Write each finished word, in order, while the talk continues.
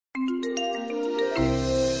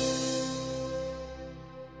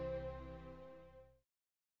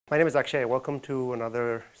My name is Akshay. Welcome to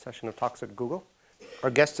another session of Talks at Google. Our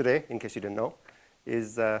guest today, in case you didn't know,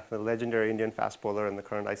 is the legendary Indian fast bowler and the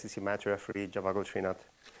current ICC match referee, Javagal Srinath.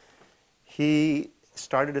 He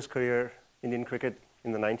started his career in Indian cricket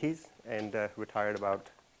in the 90s and retired about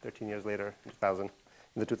 13 years later in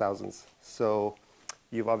the 2000s. So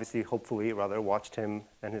you've obviously, hopefully, rather, watched him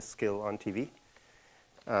and his skill on TV.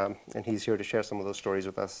 And he's here to share some of those stories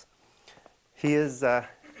with us. He is,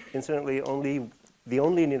 incidentally, the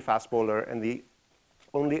only Indian fast bowler and the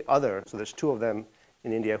only other, so there's two of them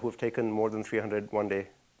in India who have taken more than 300 one-day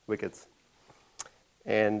wickets.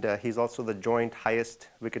 And he's also the joint highest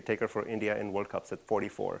wicket taker for India in World Cups at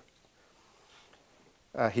 44.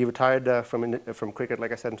 He retired from cricket,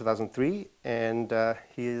 like I said, in 2003, and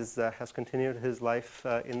he has continued his life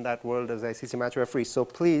in that world as ICC match referee. So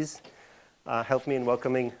please help me in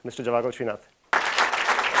welcoming Mr. Javagal Srinath.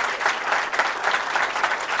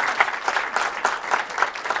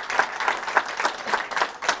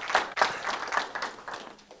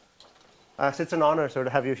 So it's an honor, sir, to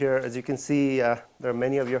have you here. As you can see, there are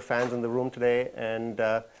many of your fans in the room today, and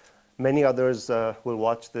many others will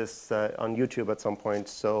watch this on YouTube at some point.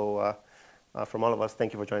 So from all of us,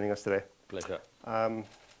 thank you for joining us today. Pleasure.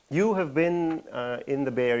 You have been in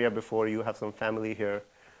the Bay Area before. You have some family here.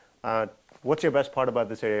 What's your best part about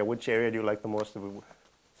this area? Which area do you like the most?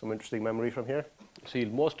 Some interesting memory from here? See,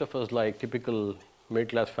 most of us like typical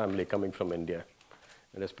middle-class family coming from India,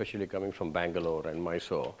 and especially coming from Bangalore and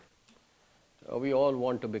Mysore. We all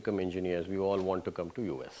want to become engineers. We all want to come to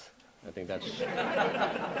US. I think that's...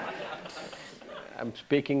 I'm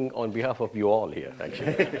speaking on behalf of you all here,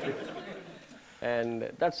 actually.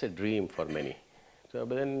 And that's a dream for many. So,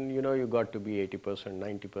 but then, you know, you got to be 80%,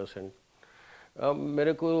 90%.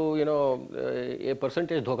 मेरे को, you know, a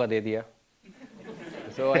percentage धोखा दे दिया.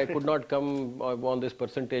 So I could not come on this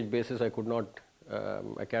percentage basis. I could not,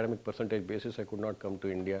 academic percentage basis, I could not come to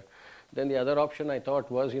India. Then the other option I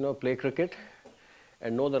thought was, you know, play cricket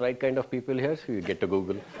and know the right kind of people here, so you get to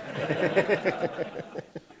Google.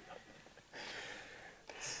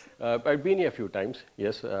 I've been here a few times,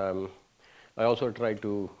 yes. I also tried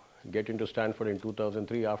to get into Stanford in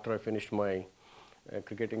 2003 after I finished my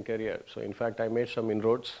cricketing career. So in fact, I made some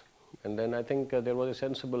inroads, and then I think there was a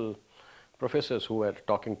sensible professors who were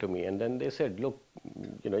talking to me, and then they said, look,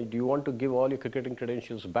 you know, do you want to give all your cricketing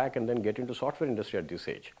credentials back and then get into software industry at this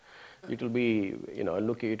age? It will be, you know,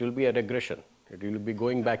 look, it will be a regression. It will be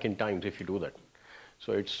going back in times if you do that.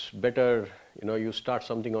 So it's better, you know, you start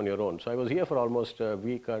something on your own. So I was here for almost a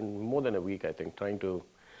week, and more than a week, I think, trying to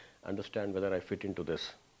understand whether I fit into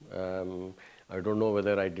this. I don't know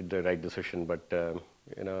whether I did the right decision, but,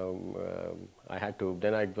 you know, I had to.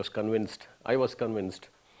 Then I was convinced,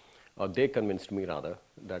 or they convinced me rather,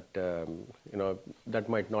 that, you know, that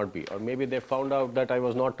might not be. Or maybe they found out that I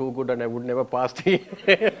was not too good and I would never pass the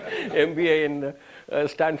MBA in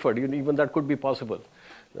Stanford. Even that could be possible.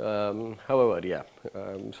 However, yeah.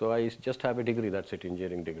 So I just have a degree, that's it,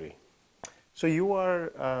 engineering degree. So you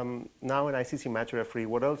are now an ICC match referee.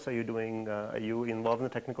 What else are you doing? Are you involved in the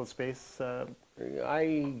technical space?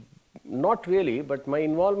 Not really, but my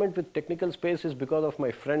involvement with technical space is because of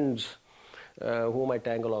my friends whom I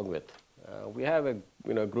tag along with. We have a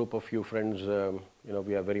group of few friends.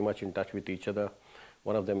 We are very much in touch with each other.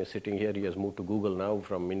 One of them is sitting here. He has moved to Google now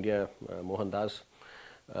from India, Mohan Das.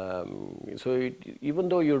 Even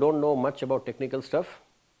though you don't know much about technical stuff,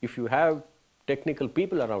 if you have technical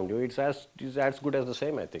people around you, it's as good as the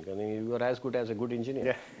same, I think. I mean, you are as good as a good engineer,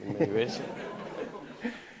 yeah, in many ways.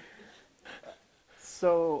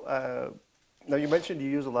 So, now you mentioned you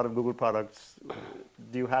use a lot of Google products.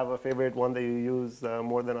 Do you have a favorite one that you use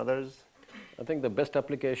more than others? I think the best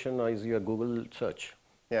application is your Google search.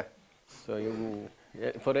 Yeah. So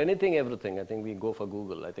for anything, everything, I think we go for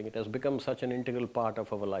Google. I think it has become such an integral part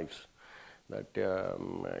of our lives that,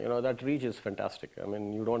 that reach is fantastic. I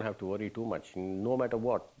mean, you don't have to worry too much, no matter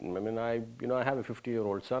what. I mean, I have a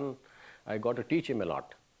 50-year-old son. I got to teach him a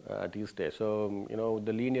lot these days. So,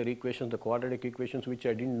 the linear equations, the quadratic equations, which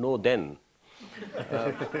I didn't know then.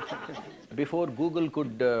 Before Google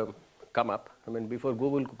could come up,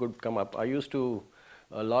 I used to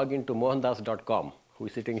log into mohandas.com, who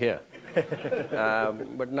is sitting here.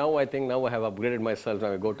 But now I think I have upgraded myself.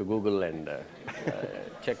 Now I go to Google and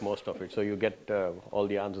check most of it. So you get all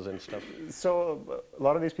the answers and stuff. So a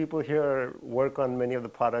lot of these people here work on many of the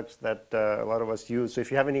products that a lot of us use. So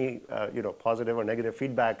if you have any positive or negative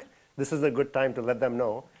feedback, this is a good time to let them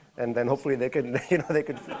know. and then hopefully they can, they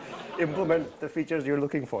could implement the features you're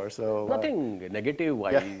looking for. So Nothing negative,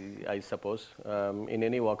 I suppose, in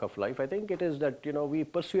any walk of life. I think it is that, we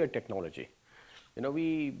pursue a technology.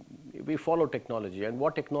 We follow technology, and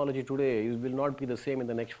what technology today is will not be the same in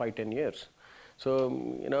the next 5, 10 years. So,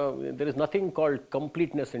 there is nothing called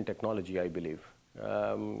completeness in technology, I believe.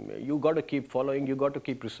 You got to keep following, you got to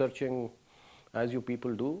keep researching as you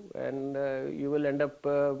people do, and you will end up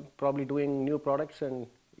probably doing new products and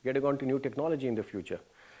getting on to new technology in the future.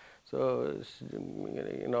 So,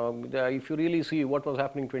 if you really see what was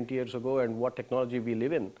happening 20 years ago and what technology we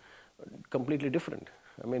live in, completely different.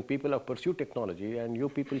 I mean, people have pursued technology, and you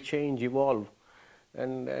people change, evolve,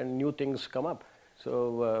 and new things come up.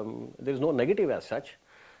 So there is no negative as such.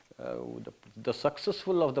 The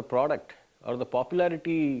successful of the product or the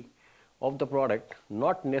popularity of the product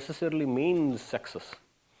not necessarily means success.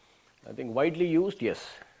 I think widely used, yes.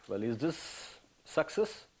 Well, is this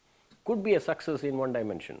success? Could be a success in one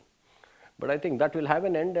dimension. But I think that will have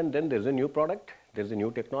an end, and then there's a new product, there's a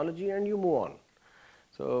new technology, and you move on.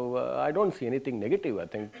 So I don't see anything negative. I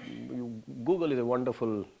think Google is a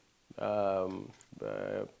wonderful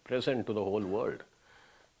present to the whole world.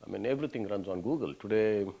 I mean, everything runs on Google.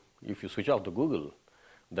 Today, if you switch off the Google,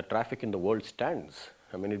 the traffic in the world stands.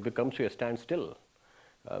 I mean, it becomes to a standstill.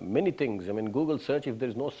 Many things, I mean, Google search, if there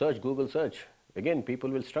is no search, Google search, again, people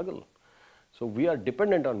will struggle. So we are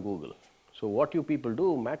dependent on Google. So what you people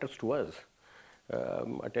do matters to us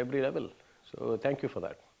at every level. So thank you for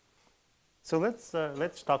that. So let's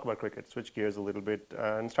talk about cricket, switch gears a little bit,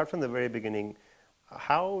 and start from the very beginning.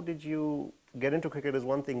 How did you get into cricket is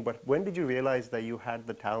one thing, but when did you realize that you had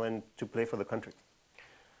the talent to play for the country?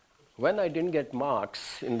 When I didn't get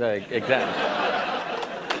marks in the exam.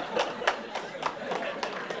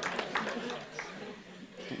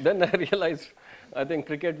 Then I realized, I think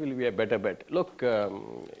cricket will be a better bet. Look,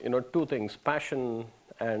 two things, passion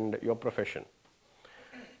and your profession.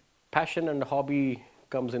 Passion and hobby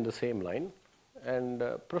comes in the same line, and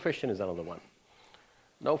profession is another one.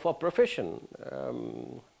 Now for profession,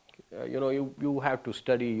 you have to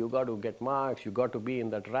study, you got to get marks, you got to be in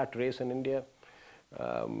that rat race in India.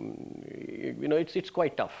 It's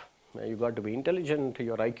quite tough. You got to be intelligent,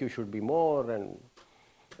 your IQ should be more,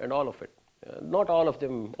 and all of it. Not all of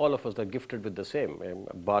them, all of us are gifted with the same,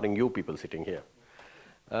 barring you people sitting here.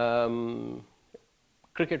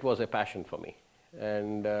 Cricket was a passion for me,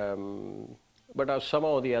 and but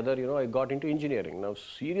somehow or the other, I got into engineering. Now,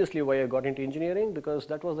 seriously, why I got into engineering? Because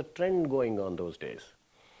that was the trend going on those days.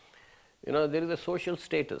 There is a social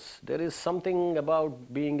status. There is something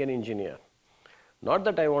about being an engineer. Not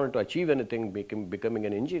that I wanted to achieve anything becoming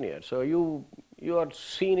an engineer. So you are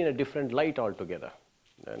seen in a different light altogether.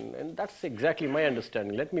 And that's exactly my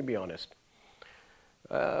understanding, let me be honest.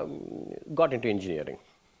 Got into engineering.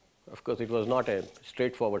 Of course, it was not a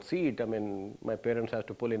straightforward seat. I mean, my parents had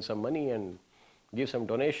to pull in some money and give some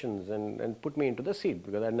donations and put me into the seat,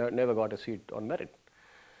 because I never got a seat on merit.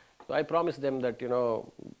 So I promised them that,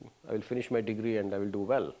 I will finish my degree and I will do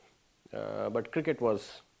well. But cricket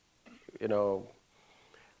was,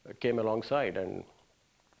 came alongside, and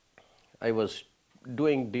I was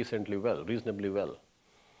doing decently well, reasonably well.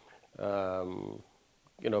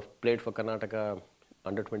 Played for Karnataka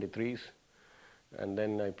under-23s, and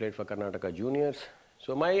then I played for Karnataka juniors.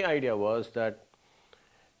 So my idea was that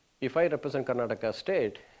if I represent Karnataka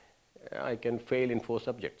state, I can fail in 4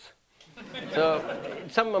 subjects. So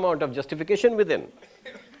some amount of justification within.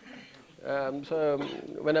 So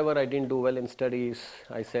whenever I didn't do well in studies,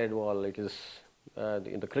 I said, well, it is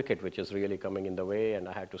in the cricket which is really coming in the way, and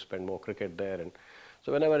I had to spend more cricket there. And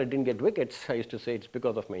so whenever I didn't get wickets, I used to say it's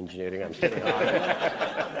because of my engineering. I'm studying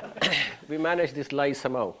hard. We managed this lie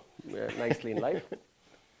somehow nicely in life.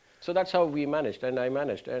 So that's how we managed, and I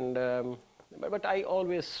managed. And but I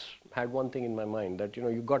always had one thing in my mind, that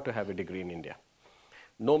you got to have a degree in India,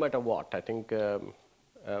 no matter what. I think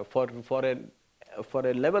for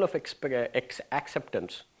a level of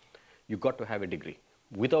acceptance, you got to have a degree.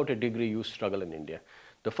 Without a degree, you struggle in India.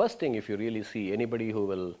 The first thing, if you really see anybody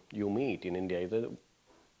who you meet in India, is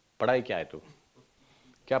 "Padhai kya hai tu?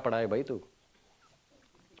 Kya padha hai bhai tu?"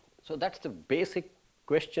 So that's the basic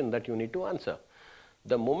question that you need to answer.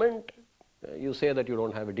 The moment you say that you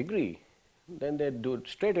don't have a degree, then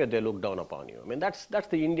straight away they look down upon you. I mean, that's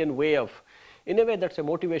the Indian way of, in a way, that's a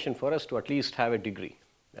motivation for us to at least have a degree.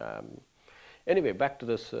 Anyway, back to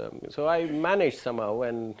this. So I managed somehow,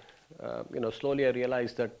 and slowly I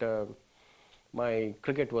realized that my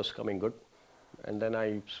cricket was coming good, and then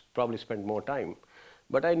I probably spent more time.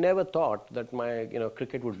 But I never thought that my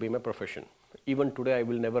cricket would be my profession. Even today, I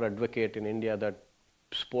will never advocate in India that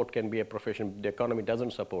sport can be a profession. The economy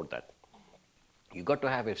doesn't support that. You got to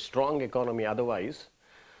have a strong economy otherwise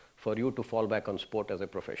for you to fall back on sport as a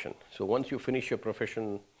profession. So once you finish your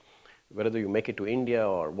profession, whether you make it to India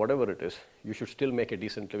or whatever it is, you should still make a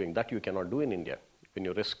decent living. That you cannot do in India when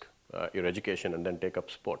you risk your education and then take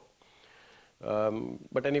up sport.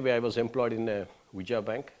 But anyway, I was employed in a Vijaya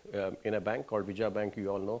Bank, in a bank called Vijaya Bank, you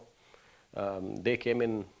all know. They came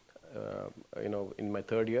in, in my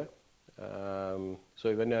third year.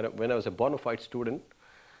 So when I was a bona fide student,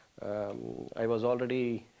 I was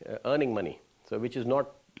already earning money, so which is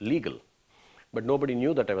not legal, but nobody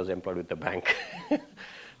knew that I was employed with the bank.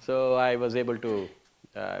 So I was able to,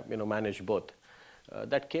 manage both.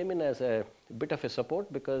 That came in as a bit of a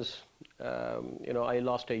support because, I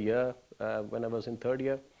lost a year when I was in third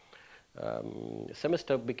year.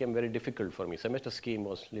 Semester became very difficult for me. Semester scheme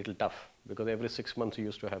was a little tough because every 6 months we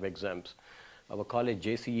used to have exams. Our college,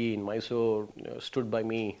 JCE in Mysore, stood by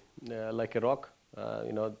me like a rock.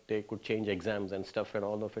 They could change exams and stuff and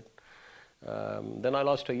all of it. Then I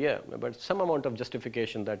lost a year, but some amount of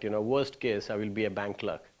justification that, worst case, I will be a bank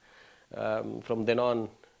clerk. From then on,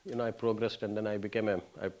 I progressed and then I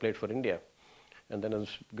played for India. And then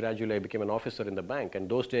gradually I became an officer in the bank. And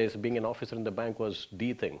those days, being an officer in the bank was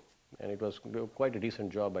the thing. And it was quite a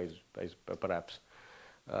decent job, perhaps.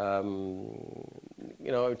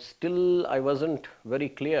 It's still, I wasn't very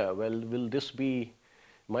clear, well, will this be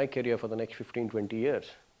my career for the next 15, 20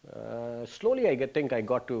 years? Slowly, I think I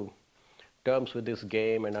got to terms with this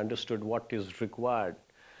game and understood what is required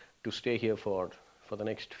to stay here for the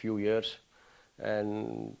next few years.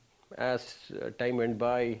 And as time went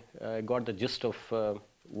by, I got the gist of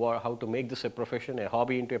how to make this a profession, a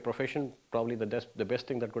hobby into a profession, probably the best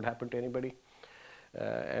thing that could happen to anybody,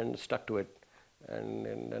 and stuck to it.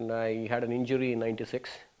 And I had an injury in '96.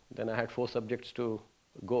 Then I had 4 subjects to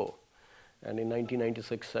go. And in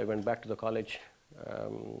 1996, I went back to the college,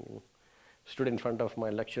 stood in front of my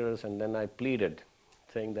lecturers, and then I pleaded,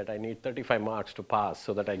 saying that I need 35 marks to pass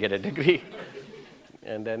so that I get a degree.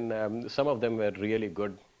 And then some of them were really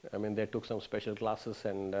good. I mean, they took some special classes,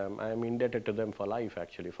 and I am indebted to them for life,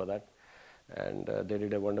 actually, for that. And they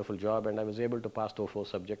did a wonderful job, and I was able to pass those 4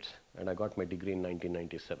 subjects, and I got my degree in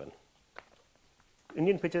 1997.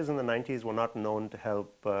 Indian pitchers in the 90s were not known to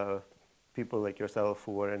help people like yourself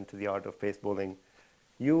who were into the art of pace bowling.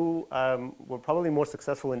 You were probably more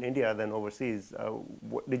successful in India than overseas.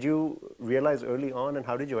 Did you realize early on, and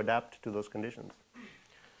how did you adapt to those conditions?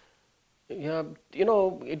 Yeah,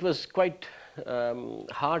 it was quite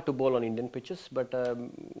hard to bowl on Indian pitches, but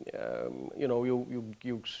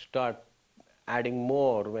you start adding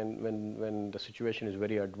more when the situation is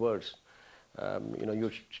very adverse.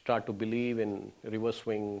 You start to believe in reverse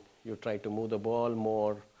swing. You try to move the ball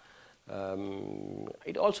more.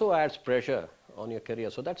 It also adds pressure on your career,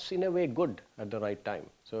 so that's in a way good at the right time.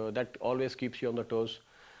 So that always keeps you on the toes.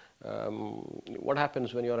 What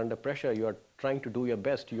happens when you're under pressure? You are trying to do your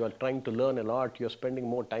best. You are trying to learn a lot. You're spending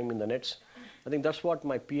more time in the nets. I think that's what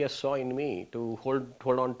my PS saw in me, to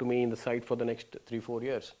hold on to me in the side for the next 3-4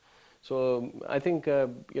 years. So I think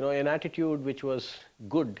an attitude which was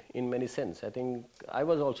good in many sense. I think I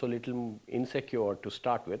was also a little insecure to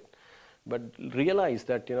start with, but realized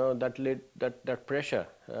that that pressure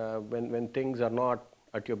when things are not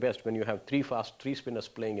at your best, when you have 3 spinners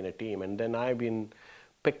playing in a team, and then I've been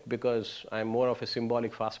picked because I'm more of a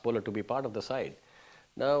symbolic fast bowler to be part of the side.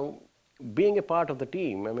 Now, being a part of the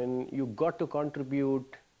team, I mean, you got to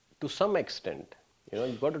contribute to some extent.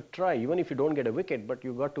 You've got to try, even if you don't get a wicket, but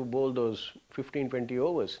you've got to bowl those 15-20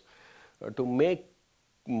 overs to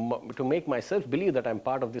make myself believe that I'm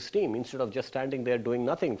part of this team, instead of just standing there doing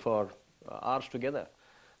nothing for hours together.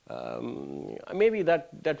 Maybe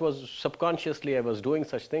that was subconsciously, I was doing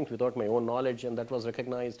such things without my own knowledge, and that was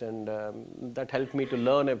recognized, and that helped me to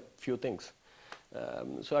learn a few things.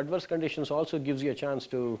 So adverse conditions also gives you a chance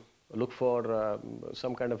to look for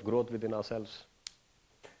some kind of growth within ourselves.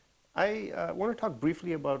 I want to talk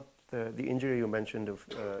briefly about the injury you mentioned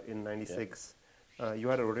in '96. Yeah. You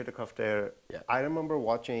had a rotator cuff tear. Yeah. I remember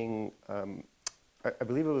watching, I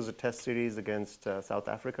believe it was a test series against South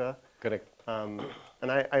Africa. Correct. And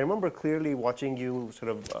I remember clearly watching you sort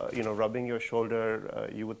of, rubbing your shoulder.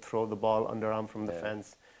 You would throw the ball underarm from the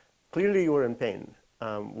fence. Clearly you were in pain.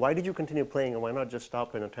 Why did you continue playing, and why not just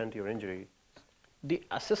stop and attend to your injury? The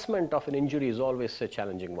assessment of an injury is always a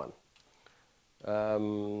challenging one.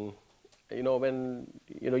 When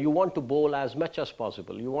you want to bowl as much as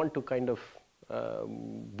possible, you want to kind of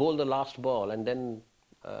bowl the last ball and then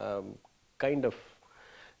kind of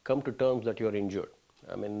come to terms that you're injured.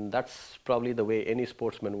 I mean, that's probably the way any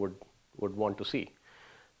sportsman would want to see.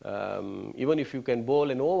 Even if you can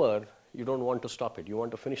bowl an over, you don't want to stop it. You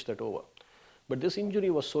want to finish that over. But this injury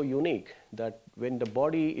was so unique that when the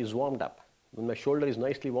body is warmed up, when my shoulder is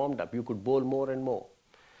nicely warmed up, you could bowl more and more.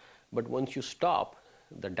 But once you stop,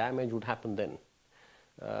 the damage would happen then.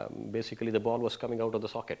 Basically, the ball was coming out of the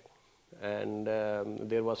socket. And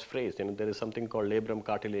there was phrase, there is something called labrum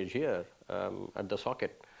cartilage here at the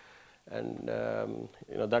socket. And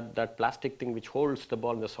that plastic thing which holds the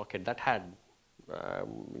ball in the socket, that had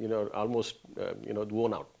almost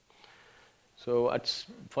worn out. So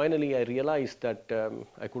finally I realized that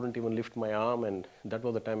I couldn't even lift my arm, and that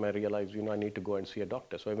was the time I realized I need to go and see a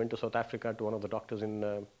doctor. So I went to South Africa to one of the doctors in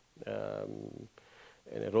a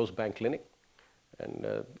Rosebank clinic, and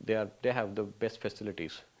they have the best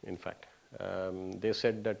facilities, in fact. They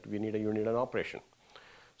said that you need an operation.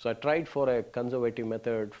 So I tried for a conservative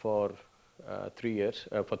method for 3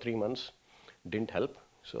 months, didn't help.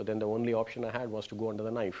 So then the only option I had was to go under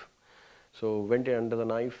the knife. So went under the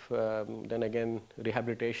knife, then again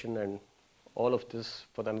rehabilitation and all of this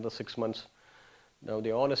for another 6 months. Now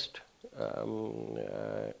the honest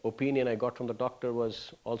opinion I got from the doctor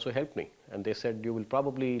was also helped me, and they said you will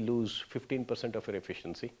probably lose 15% of your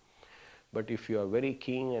efficiency, but if you are very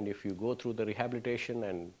keen and if you go through the rehabilitation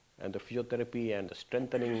and the physiotherapy and the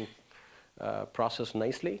strengthening process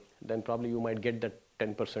nicely, then probably you might get that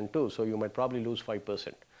 10% too, so you might probably lose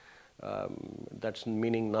 5%. That's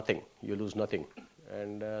meaning nothing, you lose nothing.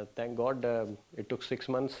 And thank God it took 6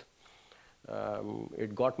 months.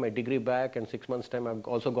 It got my degree back, and 6 months time I've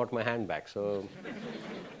also got my hand back. So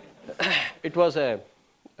it was a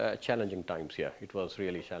challenging times, yeah. It was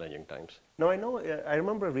really challenging times. Now I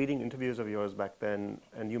remember reading interviews of yours back then,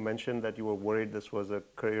 and you mentioned that you were worried this was a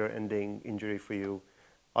career-ending injury for you.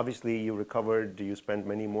 Obviously you recovered, you spent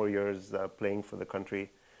many more years playing for the country.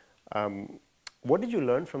 What did you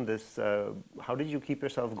learn from this? How did you keep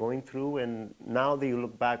yourself going through? And now that you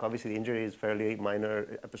look back, obviously the injury is a fairly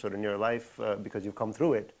minor episode in your life because you've come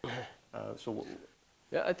through it.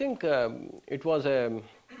 Yeah, I think it was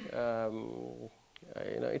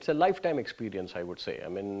it's a lifetime experience, I would say. I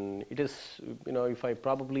mean, it is, if I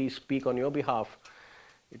probably speak on your behalf,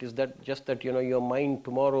 it is just that your mind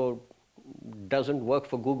tomorrow doesn't work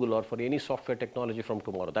for Google or for any software technology from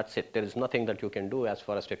tomorrow. That's it. There is nothing that you can do as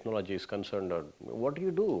far as technology is concerned. Or what do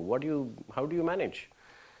you do? How do you manage?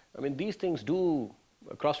 I mean, these things do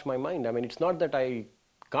cross my mind. I mean, it's not that I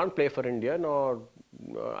can't play for India, nor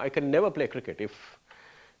I can never play cricket if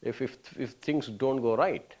things don't go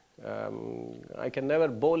right. I can never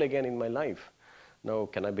bowl again in my life. Now,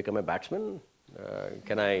 can I become a batsman?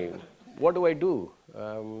 What do I do?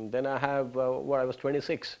 Then I have, I was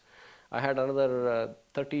 26. I had another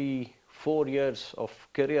 34 years of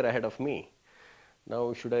career ahead of me.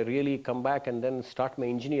 Now, should I really come back and then start my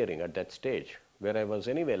engineering at that stage, where I was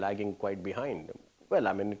anyway lagging quite behind? Well,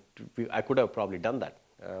 I mean, I could have probably done that.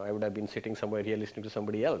 I would have been sitting somewhere here listening to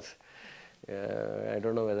somebody else. I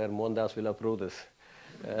don't know whether Mohandas will approve this.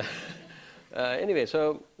 Anyway,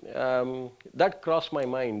 so that crossed my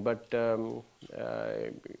mind, but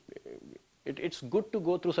it's good to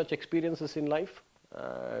go through such experiences in life.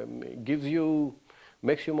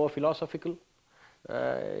 Makes you more philosophical.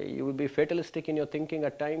 You will be fatalistic in your thinking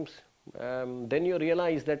at times. Then you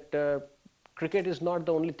realize that cricket is not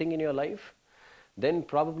the only thing in your life. Then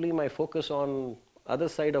probably my focus on other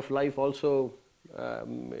side of life also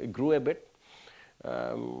grew a bit.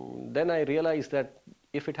 Then I realized that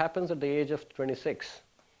if it happens at the age of 26,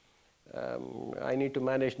 I need to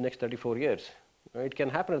manage next 34 years. It can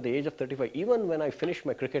happen at the age of 35. Even when I finish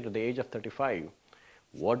my cricket at the age of 35,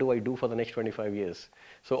 what do I do for the next 25 years?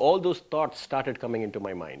 So all those thoughts started coming into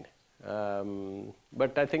my mind.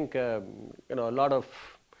 But I think, a lot of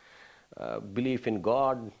belief in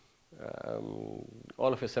God,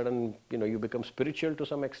 all of a sudden, you become spiritual to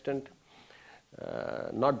some extent.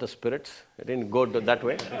 Not the spirits, it didn't go that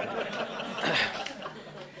way.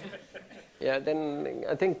 Yeah, then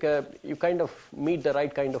I think you kind of meet the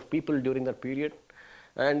right kind of people during that period.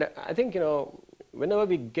 And I think, whenever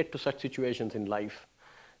we get to such situations in life,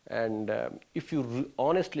 and if you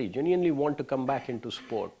honestly, genuinely want to come back into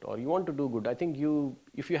sport or you want to do good, I think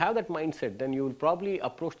if you have that mindset, then you will probably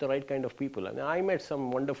approach the right kind of people. And I met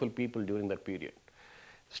some wonderful people during that period.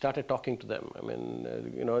 Started talking to them. I mean,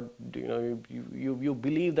 you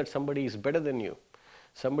believe that somebody is better than you.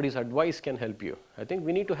 Somebody's advice can help you. I think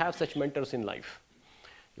we need to have such mentors in life.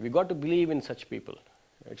 We got to believe in such people.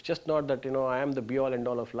 It's just not that, I am the be-all and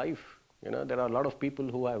all of life. There are a lot of people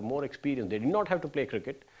who have more experience. They did not have to play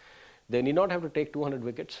cricket. They need not have to take 200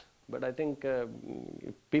 wickets. But I think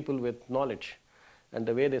people with knowledge and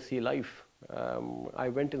the way they see life, I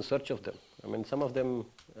went in search of them. I mean, some of them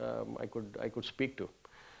I could speak to.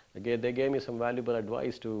 Again, they gave me some valuable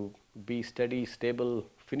advice to be steady, stable,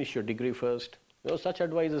 finish your degree first. Such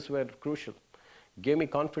advices were crucial. Gave me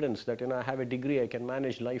confidence that I have a degree, I can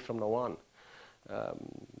manage life from now on.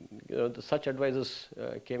 Such advices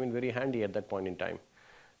came in very handy at that point in time.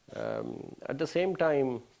 At the same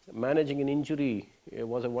time, managing an injury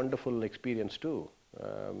was a wonderful experience too.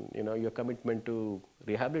 Your commitment to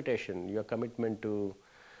rehabilitation, your commitment to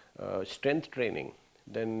strength training,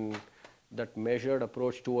 then that measured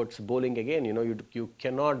approach towards bowling again. You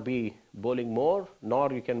cannot be bowling more,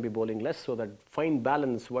 nor you can be bowling less, so that fine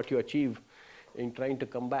balance, what you achieve in trying to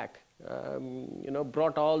come back,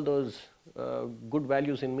 brought all those good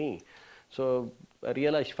values in me. So I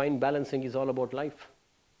realized fine balancing is all about life.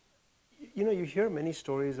 You hear many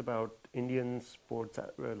stories about Indian sports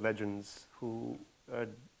legends who,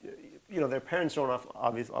 their parents don't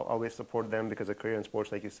always support them because a career in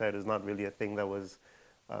sports, like you said, is not really a thing that was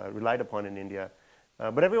relied upon in India.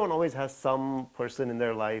 But everyone always has some person in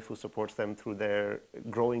their life who supports them through their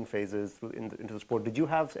growing phases into the sport. Did you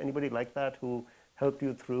have anybody like that who helped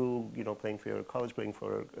you through, playing for your college, playing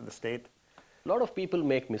for the state? A lot of people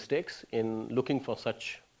make mistakes in looking for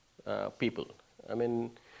such people. I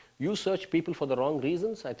mean, you search people for the wrong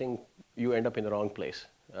reasons, I think you end up in the wrong place.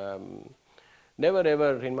 Never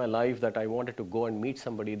ever in my life that I wanted to go and meet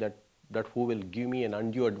somebody that who will give me an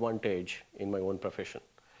undue advantage in my own profession.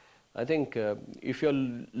 I think if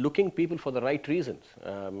you're looking people for the right reasons,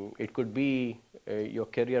 it could be your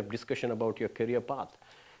career discussion about your career path.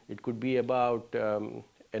 It could be about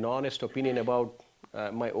an honest opinion about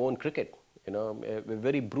my own cricket. A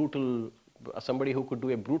very brutal, somebody who could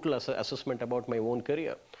do a brutal assessment about my own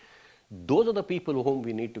career. Those are the people whom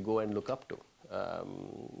we need to go and look up to.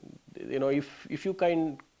 If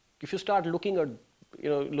you start looking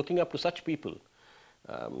up to such people,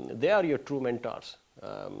 they are your true mentors.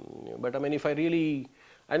 But I mean,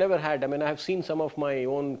 I never had. I mean, I have seen some of my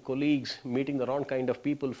own colleagues meeting the wrong kind of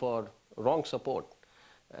people for wrong support,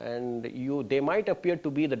 and they might appear to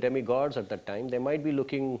be the demigods at that time. They might be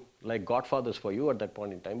looking like godfathers for you at that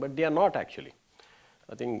point in time, but they are not actually.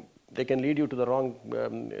 I think they can lead you to the wrong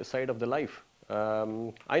side of the life.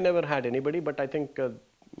 I never had anybody, but I think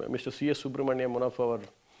Mr. C.S. Subramaniam, one of our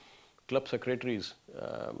club secretaries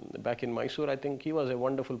back in Mysore, I think he was a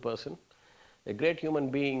wonderful person, a great human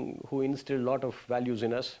being who instilled a lot of values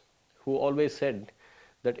in us, who always said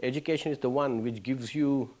that education is the one which gives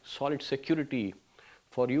you solid security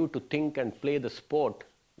for you to think and play the sport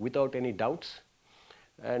without any doubts.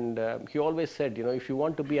 And he always said, if you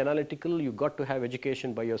want to be analytical, you got to have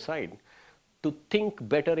education by your side. To think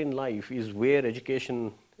better in life is where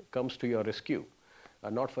education comes to your rescue,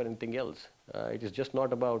 not for anything else. It is just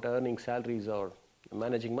not about earning salaries or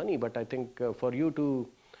managing money, but I think for you to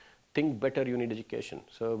think better, you need education.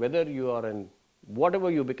 So whether you are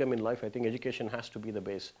whatever you become in life, I think education has to be the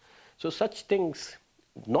base. So such things,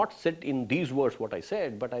 not said in these words what I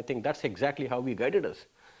said, but I think that's exactly how he guided us.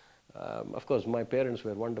 Of course, my parents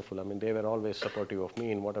were wonderful. I mean, they were always supportive of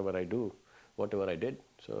me in whatever I do, whatever I did.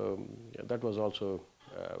 So yeah, that was also,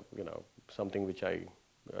 something which I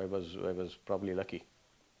was probably lucky.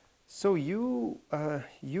 So you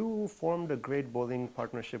formed a great bowling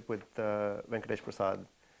partnership with Venkatesh Prasad,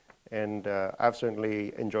 and I've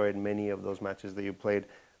certainly enjoyed many of those matches that you played.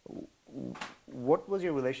 What was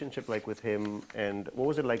your relationship like with him, and what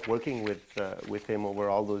was it like working with him over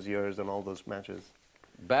all those years and all those matches?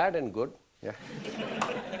 Bad and good. Yeah.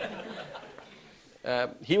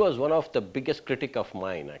 He was one of the biggest critic of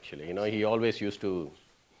mine, actually. He always used to.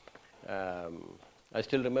 I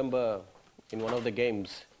still remember in one of the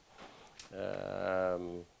games where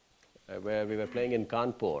we were playing in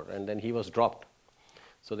Kanpur, and then he was dropped.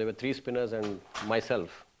 So there were 3 spinners and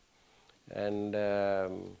myself, and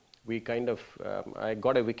we I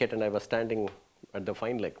got a wicket, and I was standing at the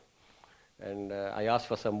fine leg, and I asked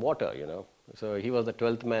for some water, So he was the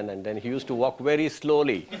 12th man, and then he used to walk very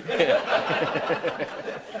slowly.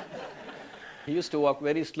 He used to walk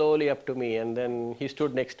very slowly up to me, and then he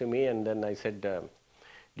stood next to me, and then I said,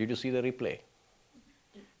 did you see the replay?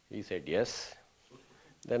 He said, yes.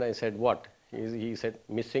 Then I said, what? He said,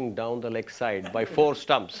 missing down the leg side by 4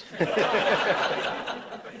 stumps.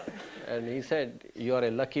 And he said, you are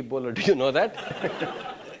a lucky bowler, do you know that?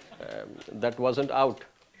 That wasn't out.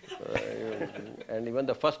 And even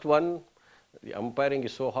the first one, the umpiring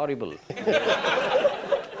is so horrible.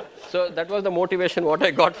 So that was the motivation what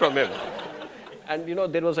I got from him. And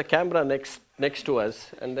there was a camera next to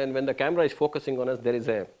us, and then when the camera is focusing on us, there is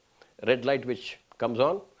a red light which comes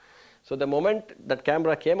on. So the moment that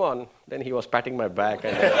camera came on, then he was patting my back.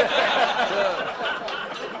 And so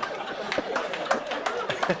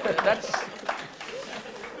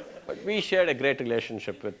we shared a great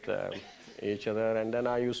relationship with each other, and then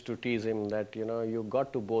I used to tease him that, you know, you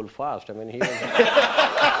got to bowl fast. I mean, he was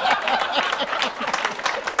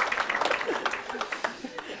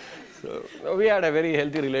so we had a very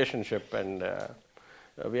healthy relationship, and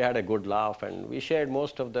we had a good laugh, and we shared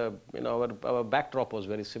most of the, you know, our backdrop was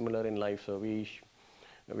very similar in life, so we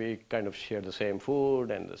kind of shared the same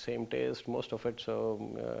food and the same taste, most of it. So,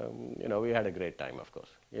 you know, we had a great time, of course.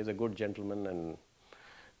 He's a good gentleman, and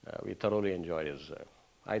we thoroughly enjoyed his,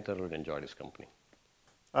 I thoroughly enjoyed his company.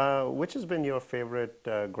 Which has been your favorite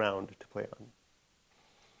ground to play on?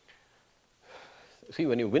 See,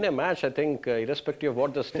 when you win a match, I think, irrespective of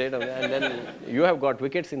what the state of, and then you have got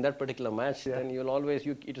wickets in that particular match, then you'll always,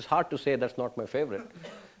 it is hard to say that's not my favorite.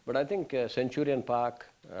 But I think Centurion Park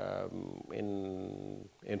in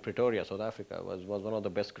Pretoria, South Africa, was one of the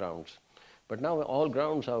best grounds. But now all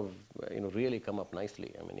grounds have, you know, really come up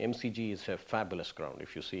nicely. I mean, MCG is a fabulous ground.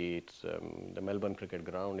 If you see, it's the Melbourne Cricket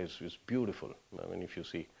Ground is beautiful. I mean, if you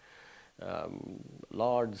see,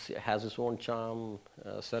 Lords has its own charm.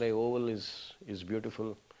 Surrey Oval is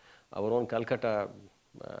beautiful. Our own Calcutta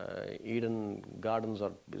Eden Gardens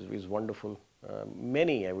is wonderful.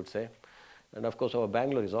 Many, I would say. And of course, our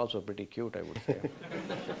Bangalore is also pretty cute, I would say.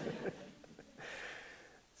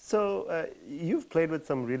 So you've played with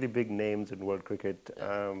some really big names in world cricket.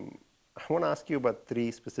 I want to ask you about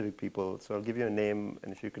 3 specific people. So I'll give you a name,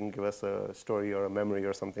 and if you can give us a story or a memory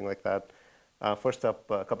or something like that. First up,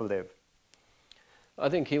 Kapil Dev. I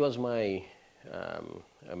think he was my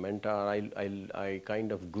mentor. I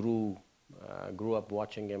kind of grew up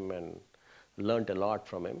watching him and learnt a lot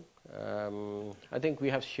from him. I think we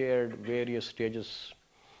have shared various stages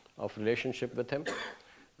of relationship with him.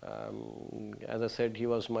 As I said, he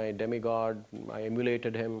was my demigod. I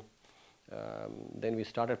emulated him. Then we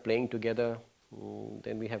started playing together.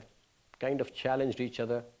 Then we have kind of challenged each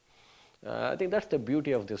other. I think that's the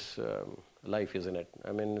beauty of this life, isn't it?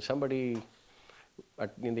 I mean, somebody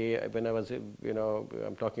when I was, you know,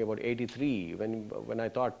 I'm talking about 83, when I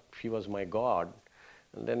thought he was my god,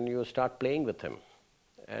 and then you start playing with him.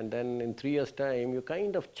 And then in 3 years' time, you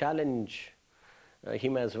kind of challenge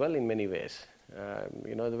him as well in many ways.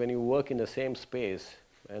 You know, when you work in the same space,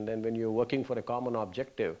 and then when you're working for a common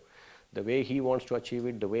objective, the way he wants to achieve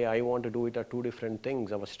it, the way I want to do it are 2 different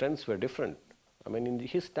things. Our strengths were different. I mean, in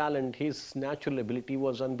his talent, his natural ability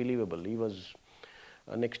was unbelievable. He was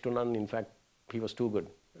next to none. In fact, he was too good.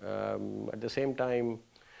 At the same time,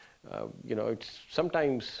 you know, it's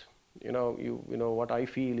sometimes, you know, what I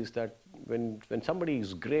feel is that when somebody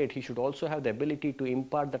is great, he should also have the ability to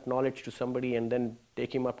impart that knowledge to somebody and then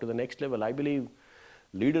take him up to the next level. I believe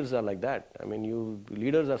leaders are like that. I mean,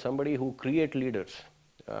 leaders are somebody who create leaders.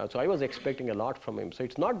 So I was expecting a lot from him. So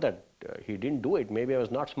it's not that he didn't do it. Maybe I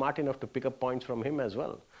was not smart enough to pick up points from him as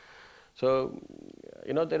well. So,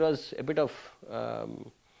 you know, there was a bit of,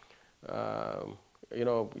 you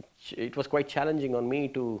know, it was quite challenging on me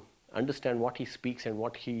to understand what he speaks and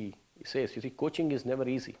what he says. You see, coaching is never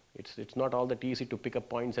easy. It's not all that easy to pick up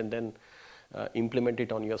points and then implement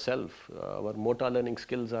it on yourself. Our motor learning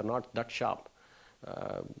skills are not that sharp.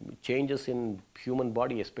 Changes in human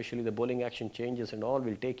body, especially the bowling action changes and all,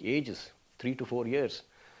 will take ages, 3 to 4 years.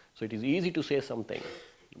 So it is easy to say something,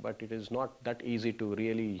 but it is not that easy to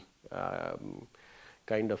really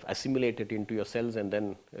kind of assimilate it into your cells and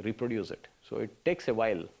then reproduce it. So it takes a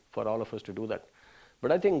while for all of us to do that.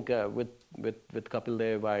 But I think with Kapil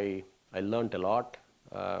Dev, I learnt a lot.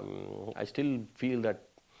 I still feel that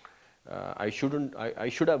I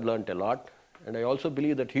should have learnt a lot. And I also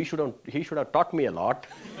believe that he should have taught me a lot.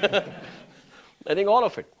 I think all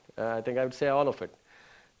of it. I think I would say all of it.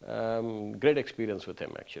 Great experience with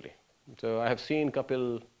him, actually. So I have seen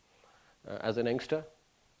Kapil as an youngster.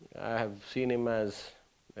 I have seen him as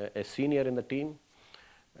a senior in the team.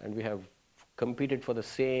 And we have competed for the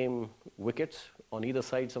same wickets on either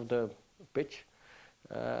sides of the pitch.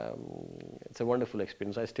 It's a wonderful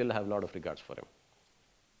experience. I still have a lot of regards for him.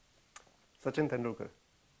 Sachin Tendulkar.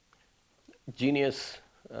 Genius,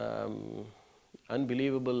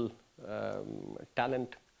 unbelievable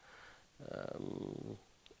talent,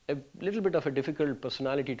 a little bit of a difficult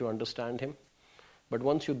personality to understand him. But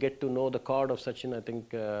once you get to know the chord of Sachin, I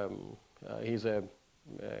think he's a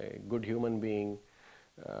good human being,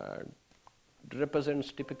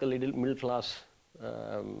 represents typical middle class,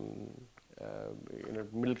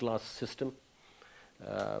 middle class system.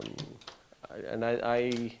 And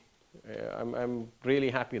I'm really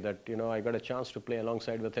happy that, you know, I got a chance to play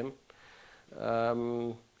alongside with him.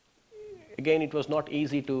 Again, it was not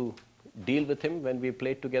easy to deal with him when we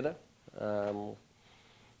played together.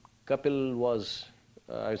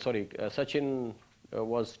 Sachin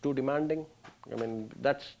was too demanding. I mean,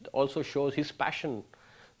 that also shows his passion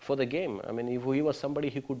for the game. I mean, if he was somebody,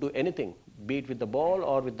 he could do anything, be it with the ball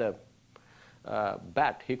or with the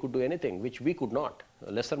bat. He could do anything, which we could not.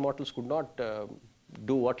 Lesser mortals could not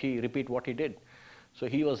repeat what he did. So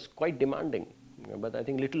he was quite demanding. But I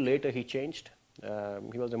think little later he changed.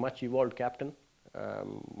 He was a much evolved captain,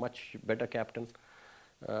 much better captain.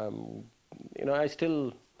 I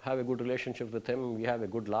still have a good relationship with him. We have a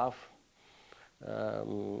good laugh.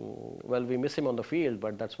 Well, we miss him on the field,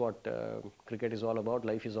 but that's what cricket is all about,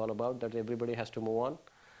 life is all about, that everybody has to move on.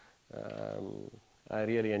 I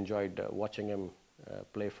really enjoyed watching him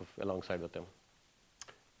play alongside with him.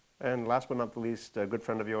 And last but not the least, a good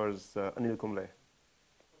friend of yours, Anil Kumble.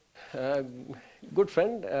 Good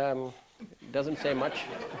friend, doesn't say much.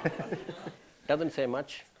 Doesn't say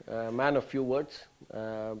much. Man of few words,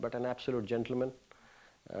 but an absolute gentleman.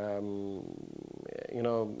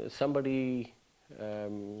 Somebody,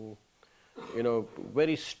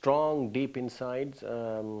 very strong deep inside,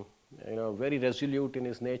 very resolute in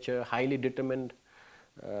his nature, highly determined.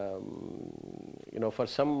 For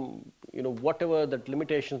some, whatever that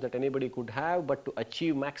limitations that anybody could have, but to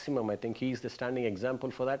achieve maximum, I think he is the standing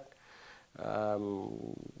example for that.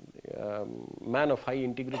 Man of high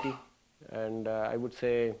integrity, and I would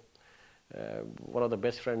say one of the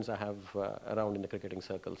best friends I have around in the cricketing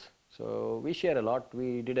circles. So we share a lot.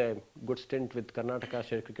 We did a good stint with Karnataka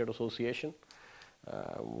State Cricket Association.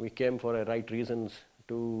 We came for the right reasons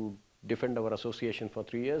to defend our association for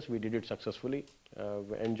 3 years. We did it successfully.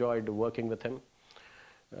 We enjoyed working with him.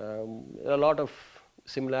 A lot of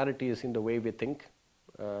similarities in the way we think.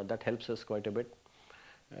 That helps us quite a bit.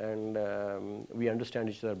 And we understand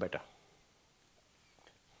each other better.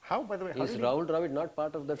 How, by the way, is Rahul Dravid not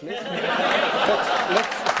part of that list?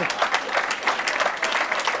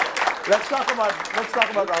 let's talk about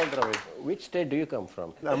Rahul Dravid. Which state do you come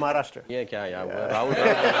from? Maharashtra. Yeah. Rahul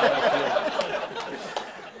Dravid.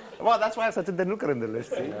 Well, that's why I have Sachin Tendulkar in the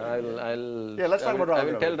list. See? Let's talk about Rahul Dravid. I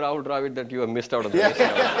will tell Rahul Dravid that you have missed out on the list.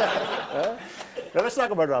 Now let's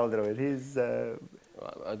talk about Rahul Dravid. He's.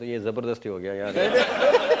 ये ज़बरदस्ती हो गया यार.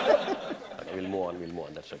 We'll move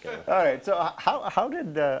on. That's okay. All right. So how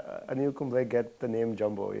did Anil Kumble get the name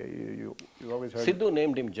Jumbo? You always heard. Sidhu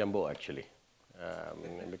named him Jumbo actually,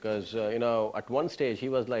 because at one stage he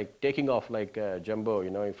was like taking off like Jumbo.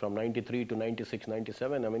 From '93 to '96,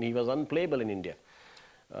 '97. I mean, he was unplayable in India.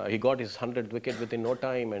 He got his 100th wicket within no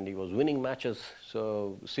time, and he was winning matches.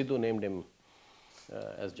 So Sidhu named him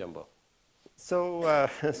as Jumbo. So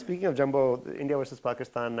speaking of Jumbo, India versus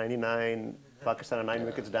Pakistan, 99. Pakistan are 9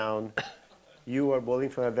 wickets down. You were bowling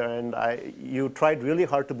from the other end. You tried really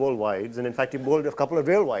hard to bowl wides, and in fact, you bowled a couple of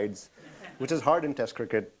real wides, which is hard in Test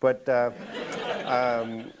cricket. But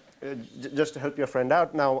just to help your friend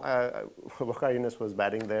out, now Waqar Younis was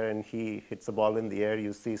batting there, and he hits the ball in the air.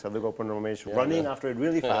 You see Sadagopan Ramesh running after it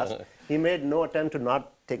really fast. He made no attempt to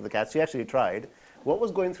not take the catch. He actually tried. What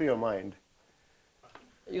was going through your mind?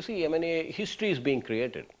 You see, I mean, a history is being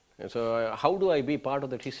created. And so how do I be part of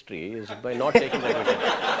that history is by not taking that wicket.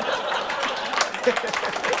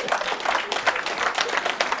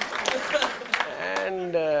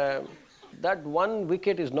 And that one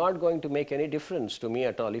wicket is not going to make any difference to me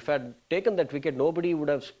at all. If I had taken that wicket, nobody would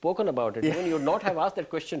have spoken about it. Even you would not have asked that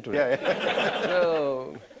question to me.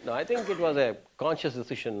 So, no, I think it was a conscious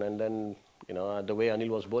decision. And then, the way Anil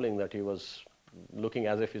was bowling, that he was looking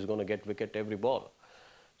as if he's going to get wicket every ball.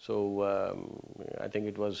 So I think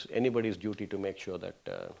it was anybody's duty to make sure that,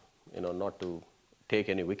 not to take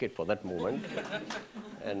any wicket for that moment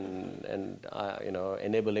and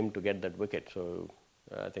enable him to get that wicket. So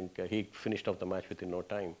I think he finished off the match within no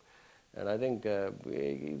time. And I think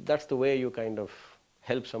that's the way you kind of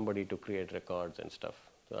help somebody to create records and stuff.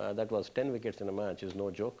 So that was 10 wickets in a match is no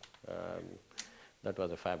joke. That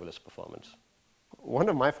was a fabulous performance. One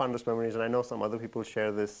of my fondest memories, and I know some other people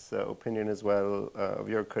share this opinion as well, of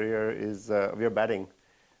your career is of your batting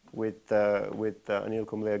with Anil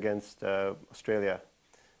Kumble against Australia.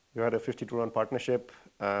 You had a 52-run partnership.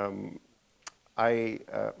 I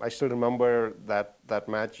still remember that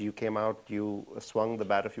match. You came out, you swung the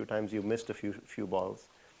bat a few times, you missed a few balls,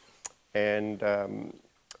 and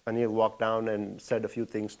Anil walked down and said a few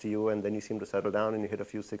things to you, and then you seemed to settle down and you hit a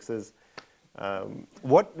few sixes.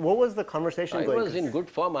 What was the conversation going? I was in good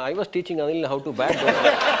form. I was teaching Anil how to bat.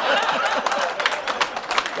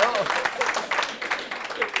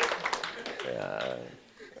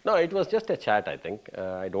 No, it was just a chat, I think.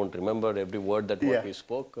 I don't remember every word that what we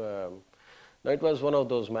spoke. No, it was one of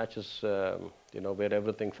those matches, where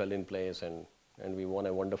everything fell in place and we won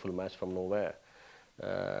a wonderful match from nowhere.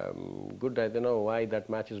 Good, I don't know why that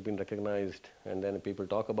match has been recognized, and then people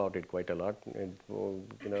talk about it quite a lot.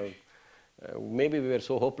 Maybe we were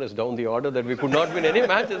so hopeless down the order that we could not win any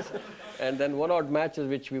matches. And then one odd matches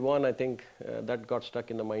which we won, I think that got stuck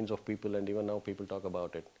in the minds of people, and even now people talk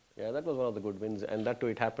about it. Yeah, that was one of the good wins, and that too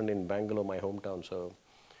it happened in Bangalore, my hometown, so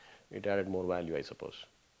it added more value, I suppose.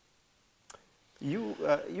 You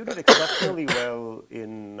did exceptionally well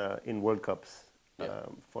in World Cups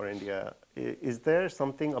for India. Is there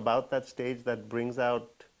something about that stage that brings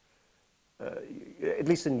out, at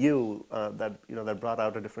least in you, that brought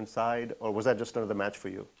out a different side, or was that just another match for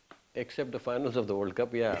you? Except the finals of the World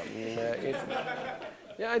Cup, yeah.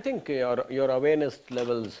 Yeah, I think your awareness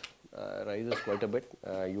levels rises quite a bit.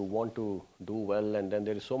 You want to do well, and then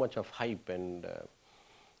there is so much of hype, and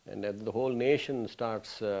the whole nation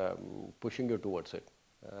starts pushing you towards it.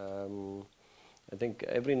 I think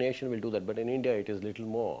every nation will do that, but in India it is little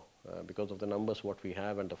more because of the numbers what we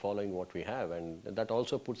have and the following what we have, and that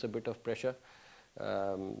also puts a bit of pressure,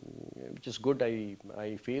 which is good,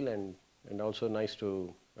 I feel, and also nice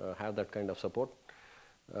to have that kind of support.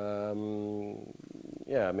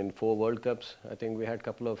 Yeah, I mean, 4 World Cups, I think we had a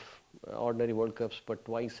couple of ordinary World Cups, but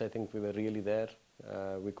twice I think we were really there.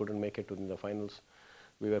 We couldn't make it to the finals.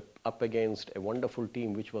 We were up against a wonderful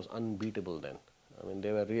team which was unbeatable then. I mean,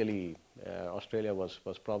 they were really, Australia was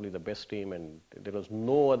probably the best team, and there was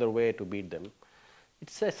no other way to beat them.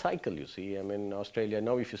 It's a cycle, you see. I mean, Australia,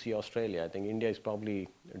 now if you see Australia, I think India is probably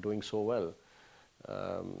doing so well.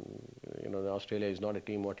 Australia is not a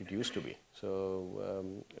team what it used to be. So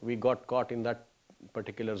we got caught in that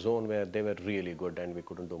particular zone where they were really good and we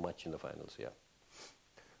couldn't do much in the finals, yeah.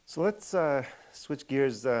 So let's switch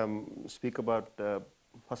gears, speak about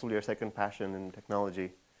possibly your second passion in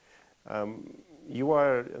technology. You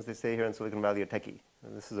are, as they say here in Silicon Valley, a techie.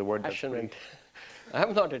 This is a word Passionate.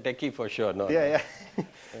 I'm not a techie for sure, no. Yeah,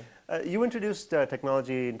 yeah. You introduced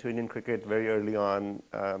technology into Indian cricket very early on,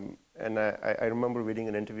 and I remember reading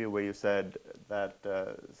an interview where you said that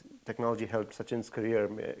technology helped Sachin's career,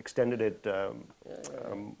 extended it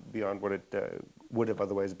beyond what it would have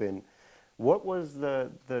otherwise been. What was the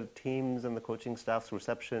team's and the coaching staff's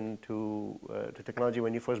reception to technology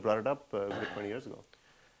when you first brought it up 20 years ago?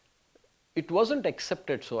 It wasn't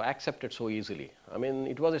accepted so easily. I mean,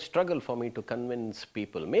 it was a struggle for me to convince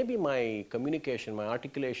people. Maybe my communication, my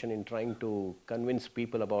articulation in trying to convince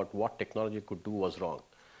people about what technology could do was wrong.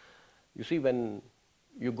 You see, when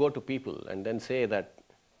you go to people and then say that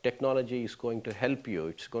technology is going to help you,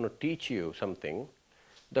 it's going to teach you something,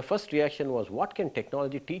 the first reaction was, what can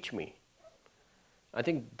technology teach me? I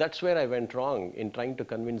think that's where I went wrong in trying to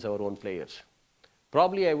convince our own players.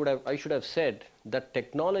 Probably I should have said that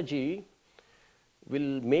technology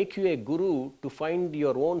will make you a guru to find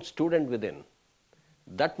your own student within.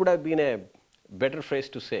 That would have been a better phrase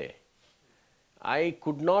to say. I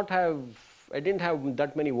didn't have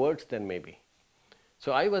that many words then maybe.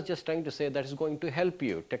 So I was just trying to say that is going to help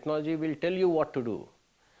you. Technology will tell you what to do.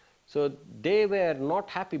 So they were not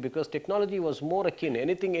happy because technology was more akin,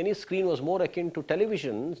 any screen was more akin to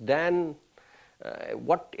televisions than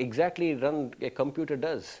what exactly a computer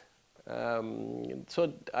does.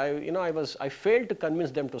 So I failed to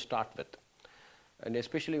convince them to start with, and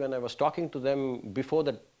especially when I was talking to them before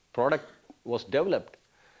the product was developed,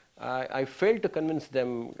 I failed to convince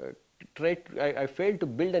them. I failed to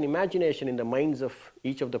build an imagination in the minds of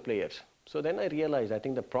each of the players. So then I realized I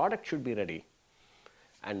think the product should be ready,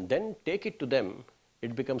 and then take it to them.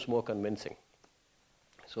 It becomes more convincing.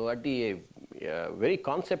 So at the very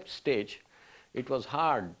concept stage, it was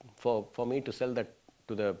hard for me to sell that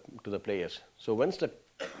to the players. So once the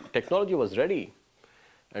technology was ready,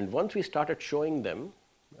 and once we started showing them,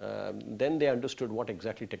 then they understood what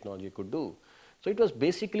exactly technology could do. So it was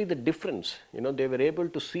basically the difference. They were able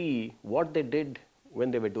to see what they did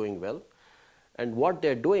when they were doing well, and what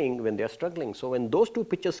they're doing when they're struggling. So when those two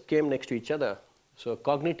pictures came next to each other, so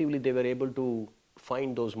cognitively they were able to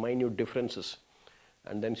find those minute differences,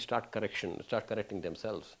 and then start correcting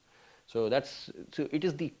themselves. So it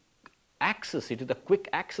is the access, it is the quick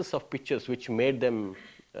access of pictures which made them,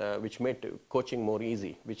 which made coaching more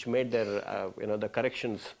easy, which made their, the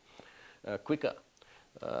corrections quicker.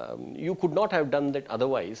 You could not have done that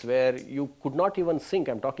otherwise, where you could not even sync.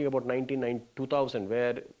 I'm talking about 2000,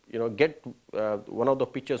 where get one of the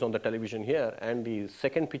pictures on the television here and the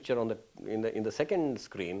second picture on in the second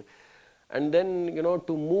screen, and then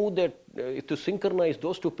to move that to synchronize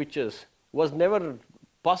those two pictures was never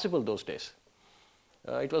possible those days.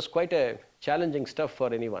 It was quite a challenging stuff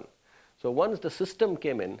for anyone. So once the system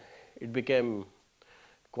came in, it became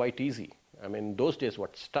quite easy. I mean, those days,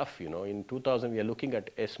 what stuff, in 2000, we are looking at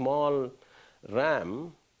a small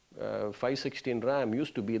RAM, 516 RAM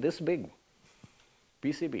used to be this big,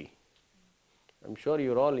 PCB. I'm sure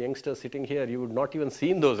you're all youngsters sitting here, you would not even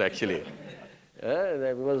seen those actually.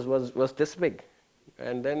 That was this big.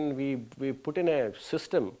 And then we put in a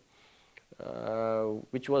system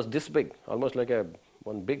which was this big, almost like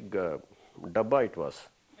one big dabba it was.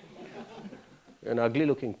 An ugly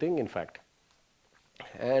looking thing, in fact.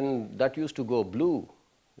 And that used to go blue.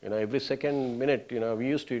 Every second minute,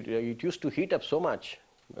 it used to heat up so much.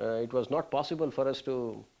 It was not possible for us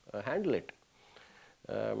to handle it.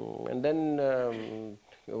 And then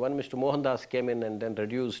one Mr. Mohandas came in and then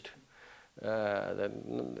reduced.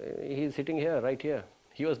 He's sitting here, right here.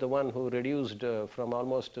 He was the one who reduced from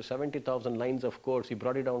almost 70,000 lines of code. He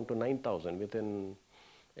brought it down to 9,000 within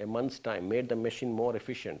a month's time, made the machine more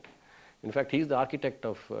efficient. In fact, he's the architect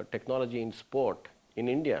of technology in sport in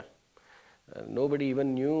India. Nobody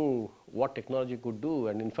even knew what technology could do,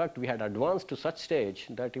 and in fact we had advanced to such stage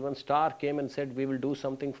that even Star came and said, we will do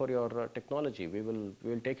something for your technology, we will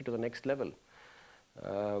take it to the next level.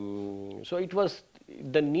 So it was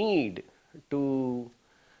the need to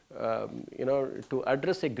to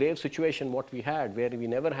address a grave situation what we had, where we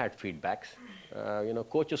never had feedbacks.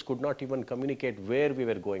 Coaches could not even communicate where we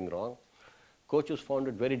were going wrong. Coaches found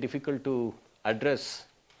it very difficult to address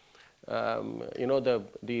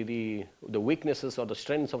the weaknesses or the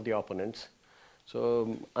strengths of the opponents.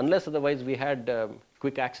 So unless otherwise we had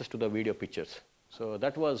quick access to the video pictures. So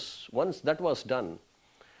that was, once that was done,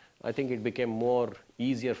 I think it became more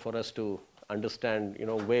easier for us to understand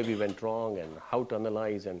where we went wrong and how to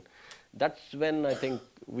analyze, and that's when I think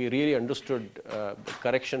we really understood the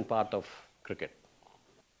correction part of cricket.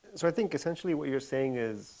 So I think essentially what you're saying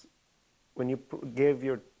is, when you gave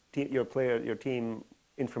your team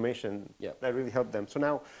information, yeah, that really helped them. So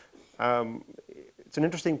now, it's an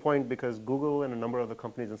interesting point because Google and a number of the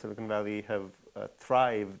companies in Silicon Valley have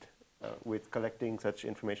thrived with collecting such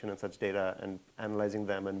information and such data and analyzing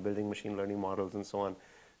them and building machine learning models and so on.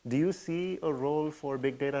 Do you see a role for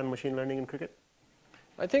big data and machine learning in cricket?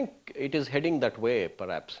 I think it is heading that way,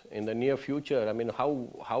 perhaps, in the near future. I mean,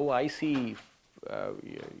 how I see,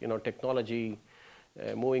 technology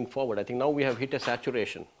moving forward. I think now we have hit a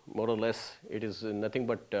saturation, more or less. It is nothing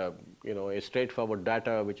but a straightforward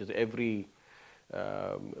data, which is every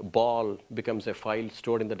ball becomes a file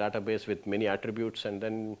stored in the database with many attributes, and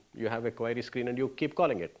then you have a query screen and you keep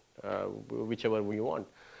calling it, whichever you want.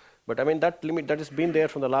 But I mean, that has been there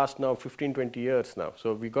for the last now 15, 20 years now.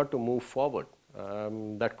 So we got to move forward.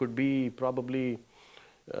 That could be probably,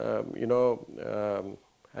 as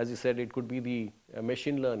you said, it could be the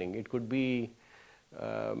machine learning. It could be,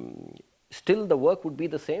 still the work would be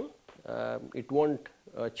the same. It won't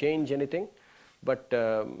change anything. But,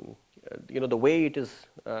 the way it is,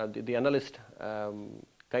 the analyst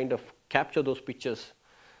kind of capture those pictures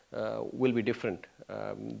will be different.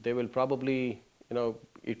 They will probably,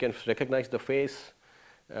 it can recognize the face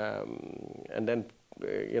and then,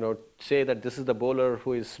 say that this is the bowler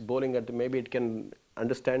who is bowling at maybe it can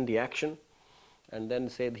understand the action and then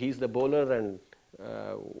say he's the bowler and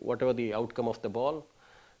whatever the outcome of the ball.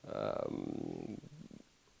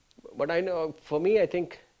 But I know, for me, I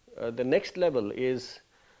think the next level is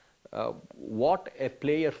what a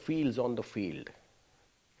player feels on the field.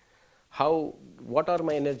 What are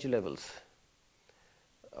my energy levels?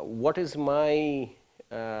 What is my,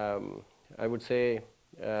 I would say,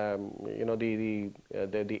 the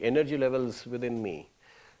energy levels within me?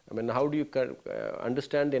 I mean, how do you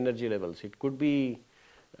understand the energy levels? It could be,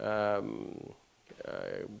 the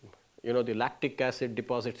lactic acid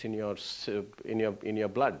deposits in your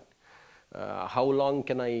blood. How long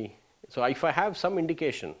can I? So if I have some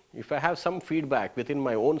indication, if I have some feedback within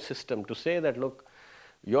my own system to say that, look,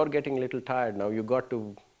 you're getting a little tired now, you got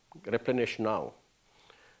to replenish now.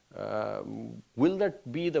 Will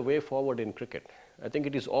that be the way forward in cricket? I think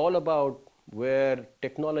it is all about where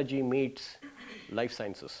technology meets life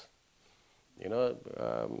sciences.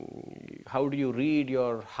 How do you read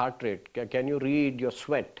your heart rate? Can you read your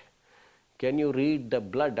sweat? Can you read the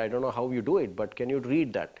blood? I don't know how you do it, but can you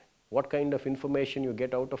read that? What kind of information you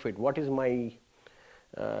get out of it? What is my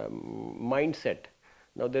mindset?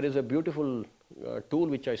 Now, there is a beautiful tool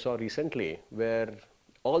which I saw recently where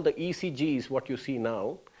all the ECGs, what you see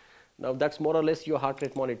now that's more or less your heart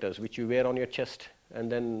rate monitors, which you wear on your chest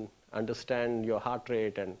and then understand your heart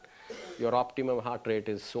rate, and your optimum heart rate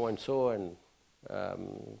is so and so. And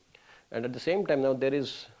at the same time, now there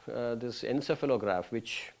is this encephalograph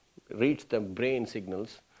which reads the brain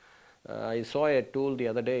signals. I saw a tool the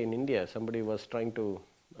other day in India. Somebody was trying to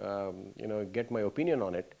get my opinion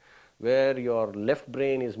on it, where your left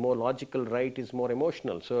brain is more logical, right is more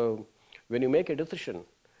emotional. So when you make a decision,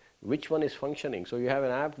 which one is functioning. So you have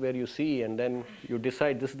an app where you see and then you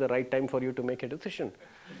decide this is the right time for you to make a decision.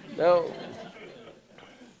 Now,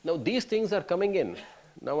 now these things are coming in.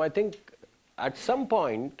 Now I think at some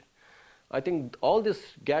point, I think all these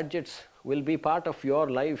gadgets will be part of your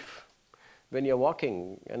life when you're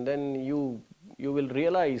walking, and then you will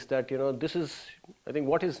realize that, you know, this is, I think,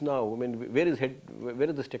 what is now, I mean, where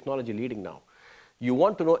is this technology leading now? You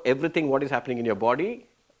want to know everything what is happening in your body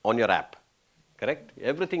on your app, correct?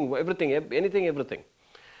 Everything, anything, everything.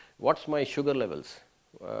 What's my sugar levels?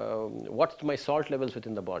 What's my salt levels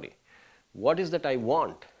within the body? What is that I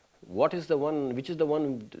want? What is the one, which is the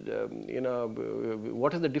one,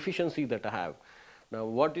 what is the deficiency that I have? Now,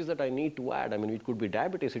 what is that I need to add? I mean, it could be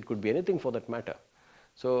diabetes, it could be anything for that matter.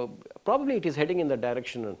 So probably it is heading in that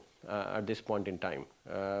direction at this point in time.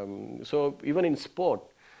 So even in sport,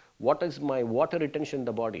 what is my water retention in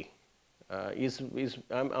the body?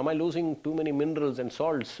 Am I losing too many minerals and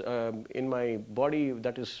salts in my body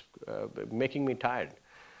that is making me tired?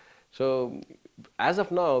 So as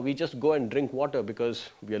of now, we just go and drink water because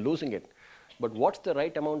we are losing it. But what's the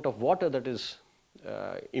right amount of water that is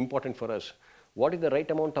important for us? What is the right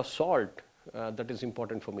amount of salt that is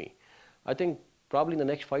important for me? I think probably in the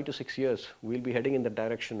next 5 to 6 years, we'll be heading in the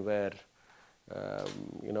direction where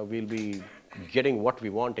we'll be getting what we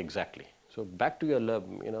want exactly. So back to your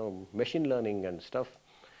machine learning and stuff.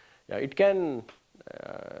 Yeah, it can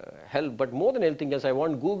help, but more than anything else, I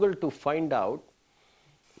want Google to find out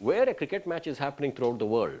where a cricket match is happening throughout the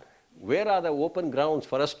world. Where are the open grounds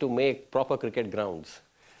for us to make proper cricket grounds?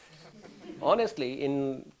 Honestly,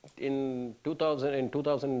 in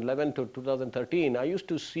 2011 to 2013, I used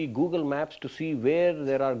to see Google Maps to see where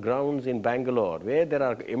there are grounds in Bangalore, where there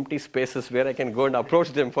are empty spaces where I can go and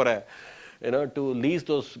approach them for to lease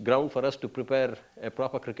those grounds for us to prepare a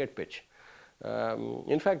proper cricket pitch.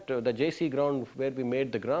 In fact, the JC ground where we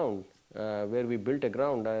made the ground, where we built a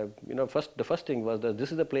ground, the first thing was that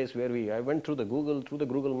this is the place where I went through the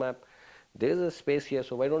Google map. There is a space here,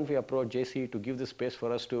 so why don't we approach JC to give this space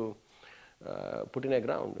for us to put in a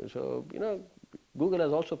ground? So, Google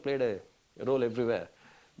has also played a role everywhere.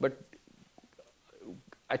 But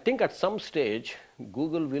I think at some stage,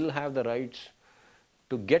 Google will have the rights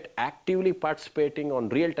to get actively participating on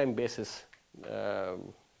real-time basis,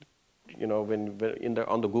 on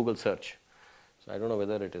the Google search. So I don't know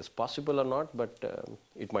whether it is possible or not, but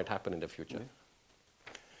it might happen in the future.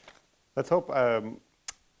 Let's hope.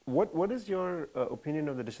 What is your opinion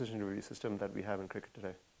of the decision review system that we have in cricket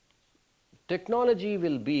today? Technology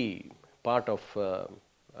will be part of,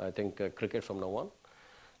 I think, cricket from now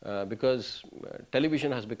on, because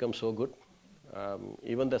television has become so good.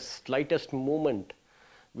 Even the slightest movement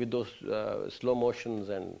with those slow motions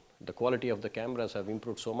and the quality of the cameras have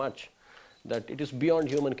improved so much that it is beyond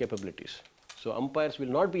human capabilities. So umpires will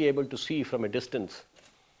not be able to see from a distance,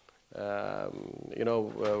 those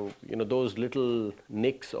little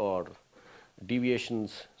nicks or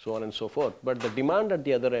deviations, so on and so forth. But the demand at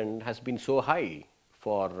the other end has been so high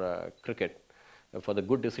for cricket, for the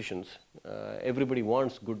good decisions. Everybody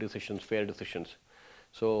wants good decisions, fair decisions.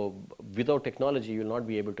 So without technology, you will not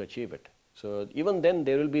be able to achieve it. So even then,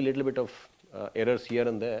 there will be a little bit of errors here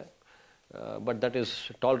and there, but that is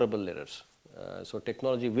tolerable errors. So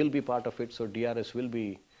technology will be part of it. So DRS will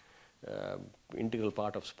be integral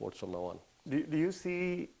part of sports from now on. Do you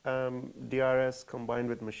see DRS combined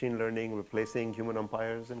with machine learning replacing human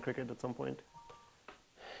umpires in cricket at some point?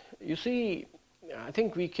 You see, I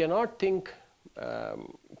think we cannot think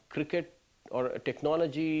cricket or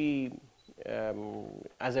technology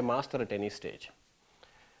as a master at any stage.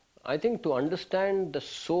 I think to understand the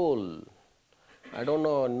soul, I don't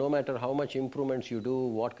know, no matter how much improvements you do,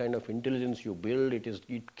 what kind of intelligence you build,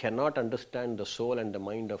 it cannot understand the soul and the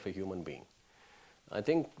mind of a human being. I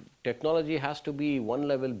think technology has to be one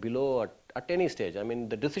level below at any stage. I mean,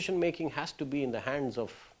 the decision making has to be in the hands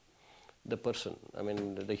of the person, I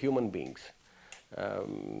mean, the human beings.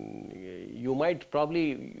 You might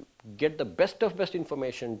probably get the best of best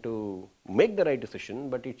information to make the right decision,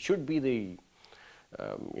 but it should be the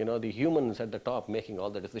humans at the top making all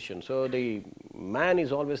the decisions. So the man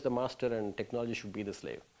is always the master and technology should be the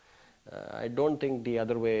slave. I don't think the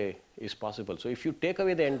other way is possible. So if you take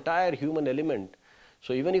away the entire human element,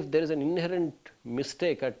 so even if there is an inherent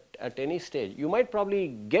mistake at any stage, you might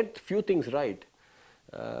probably get few things right,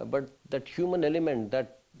 but that human element,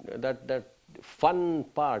 that fun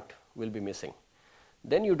part will be missing.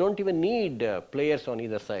 Then you don't even need players on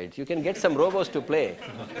either side. You can get some robots to play.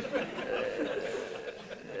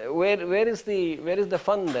 Where is the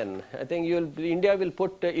fun then? I think India will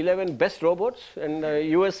put 11 best robots, and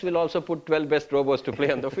US will also put 12 best robots to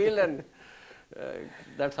play on the field, and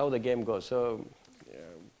that's how the game goes. So,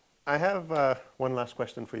 I have one last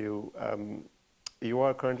question for you. You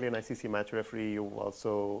are currently an ICC match referee. You've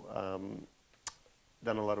also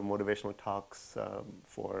done a lot of motivational talks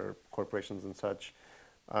for corporations and such.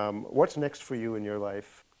 What's next for you in your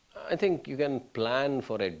life? I think you can plan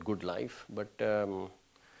for a good life, but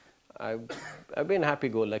I've been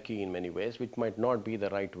happy-go-lucky in many ways, which might not be the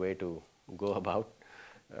right way to go about.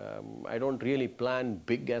 I don't really plan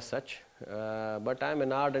big as such, but I'm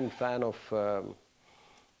an ardent fan of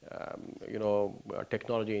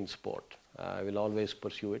technology in sport. I will always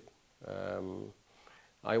pursue it.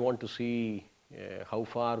 I want to see how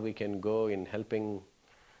far we can go in helping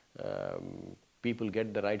people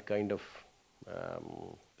get the right kind of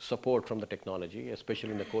support from the technology, especially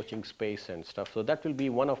in the coaching space and stuff. So that will be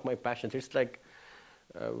one of my passions. It's like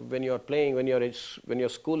when you're playing, when you're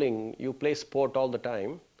schooling, you play sport all the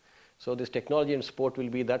time. So this technology and sport will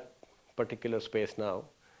be that particular space now.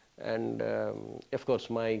 And of course,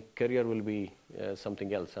 my career will be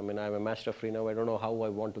something else. I mean, I'm a match referee now. I don't know how I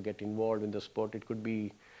want to get involved in the sport. It could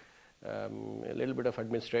be a little bit of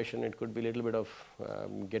administration. It could be a little bit of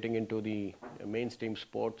getting into the mainstream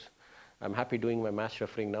sports. I'm happy doing my match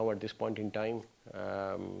refereeing now at this point in time.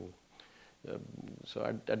 So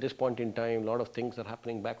at this point in time, a lot of things are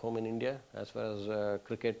happening back home in India as far as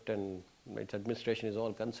cricket and its administration is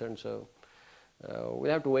all concerned. So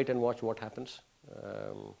we'll have to wait and watch what happens.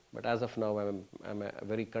 But as of now, I'm a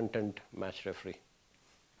very content match referee.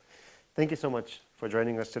 Thank you so much for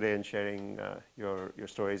joining us today and sharing your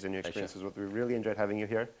stories and your experiences. We really enjoyed having you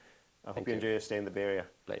here. I hope you enjoy your stay in the Bay Area.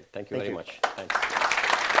 Thank you very much. Thanks.